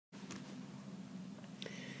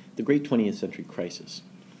The Great 20th Century Crisis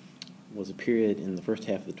was a period in the first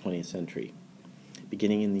half of the 20th century,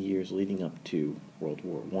 beginning in the years leading up to World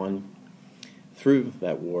War I, through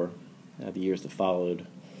that war, the years that followed,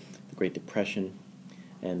 the Great Depression,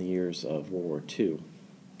 and the years of World War II,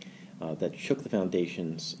 that shook the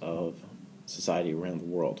foundations of society around the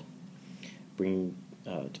world, bringing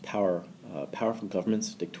to power powerful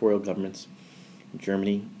governments, dictatorial governments, in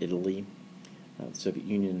Germany, Italy, the Soviet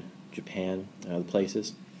Union, Japan, and other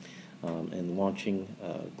places, and launching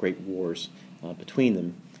great wars between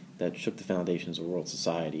them that shook the foundations of world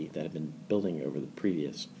society that had been building over the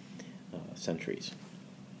previous centuries.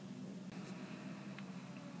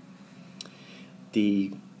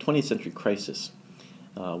 The 20th century crisis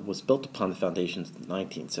was built upon the foundations of the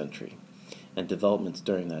 19th century and developments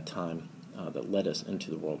during that time that led us into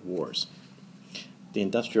the world wars. The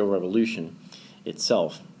Industrial Revolution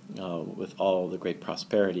itself, with all the great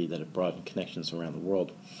prosperity that it brought in connections around the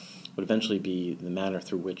world, would eventually be the manner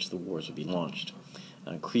through which the wars would be launched,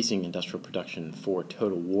 increasing industrial production for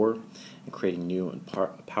total war and creating new and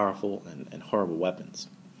powerful and horrible weapons.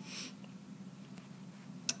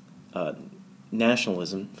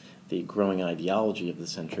 Nationalism, the growing ideology of the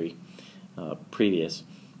century previous,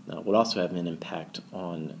 would also have an impact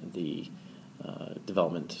on the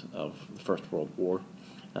development of the First World War,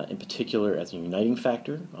 in particular as a uniting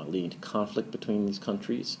factor, leading to conflict between these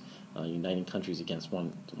countries, uniting countries against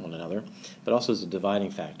one another, but also as a dividing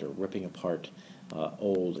factor, ripping apart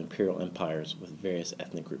old imperial empires with various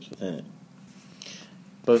ethnic groups within it.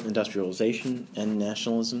 Both industrialization and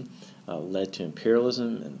nationalism led to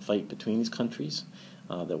imperialism and the fight between these countries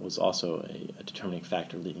that was also a determining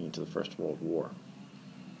factor leading into the First World War.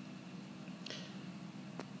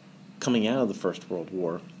 Coming out of the First World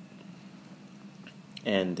War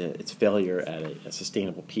and its failure at a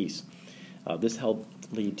sustainable peace, this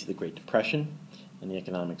helped lead to the Great Depression and the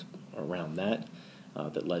economics around that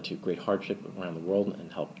that led to great hardship around the world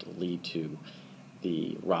and helped lead to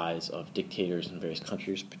the rise of dictators in various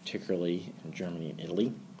countries, particularly in Germany and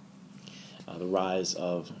Italy. The rise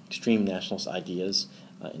of extreme nationalist ideas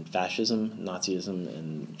in fascism, Nazism,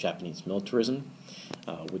 and Japanese militarism,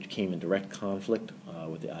 which came in direct conflict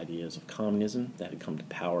with the ideas of communism that had come to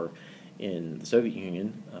power in the Soviet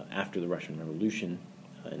Union after the Russian Revolution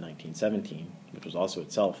in 1917, which was also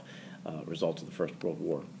itself a result of the First World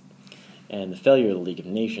War. And the failure of the League of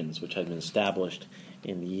Nations, which had been established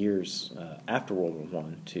in the years after World War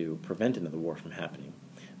I to prevent another war from happening,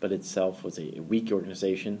 but itself was a weak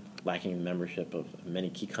organization, lacking the membership of many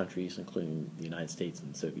key countries, including the United States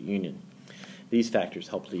and the Soviet Union. These factors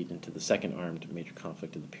helped lead into the second armed major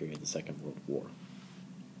conflict of the period, the Second World War.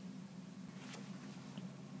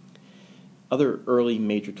 Other early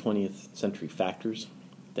major 20th century factors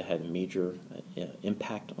that had a major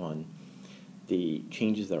impact on the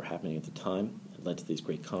changes that were happening at the time that led to these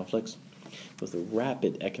great conflicts was the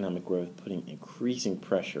rapid economic growth putting increasing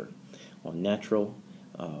pressure on natural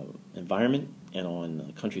environment and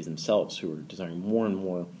on countries themselves who were desiring more and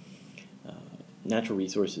more natural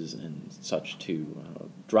resources and such to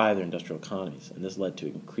drive their industrial economies, and this led to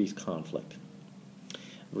increased conflict.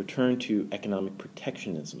 A return to economic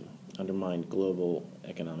protectionism undermined global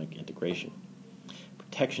economic integration.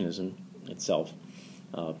 Protectionism itself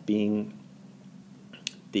being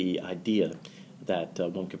the idea that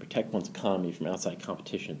one could protect one's economy from outside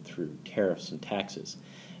competition through tariffs and taxes,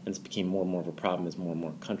 and this became more and more of a problem as more and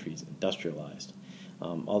more countries industrialized.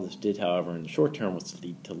 All this did, however, in the short term was to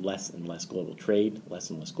lead to less and less global trade, less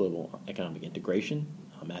and less global economic integration,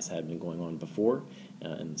 as had been going on before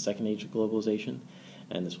in the second age of globalization,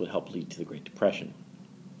 and this would help lead to the Great Depression.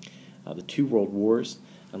 The two world wars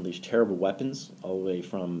unleashed terrible weapons, all the way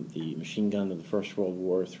from the machine gun of the First World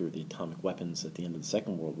War through the atomic weapons at the end of the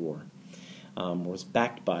Second World War. Was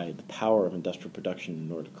backed by the power of industrial production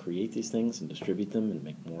in order to create these things and distribute them and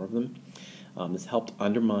make more of them. This helped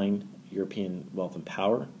undermine European wealth and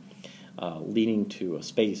power, leading to a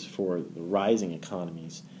space for the rising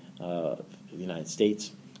economies of the United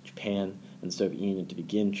States, Japan, and the Soviet Union to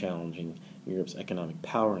begin challenging Europe's economic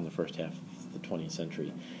power in the first half of the 20th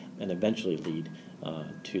century, and eventually lead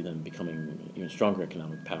to them becoming even stronger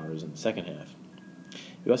economic powers in the second half.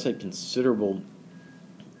 We also had considerable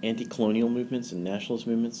anti-colonial movements and nationalist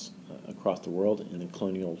movements across the world in the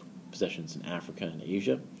colonial possessions in Africa and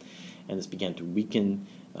Asia, and this began to weaken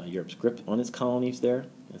Europe's grip on its colonies there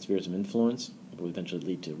and spheres of influence. It would eventually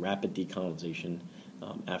lead to rapid decolonization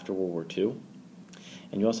after World War II.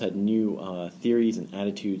 And you also had new theories and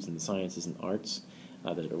attitudes in the sciences and arts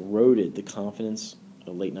that eroded the confidence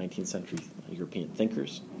of late 19th century European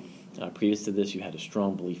thinkers. Previous to this, you had a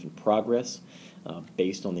strong belief in progress,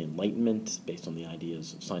 based on the Enlightenment, based on the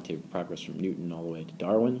ideas of scientific progress from Newton all the way to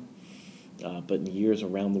Darwin. But in the years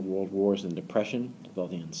around the world wars and depression, with all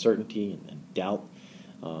the uncertainty and doubt,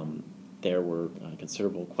 there were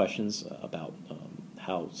considerable questions about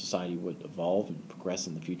how society would evolve and progress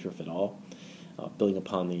in the future, if at all, building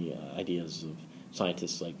upon the ideas of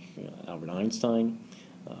scientists like Albert Einstein,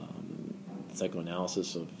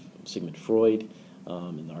 psychoanalysis of Sigmund Freud,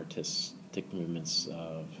 and the artistic movements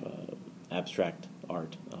of abstract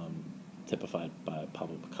art typified by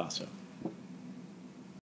Pablo Picasso.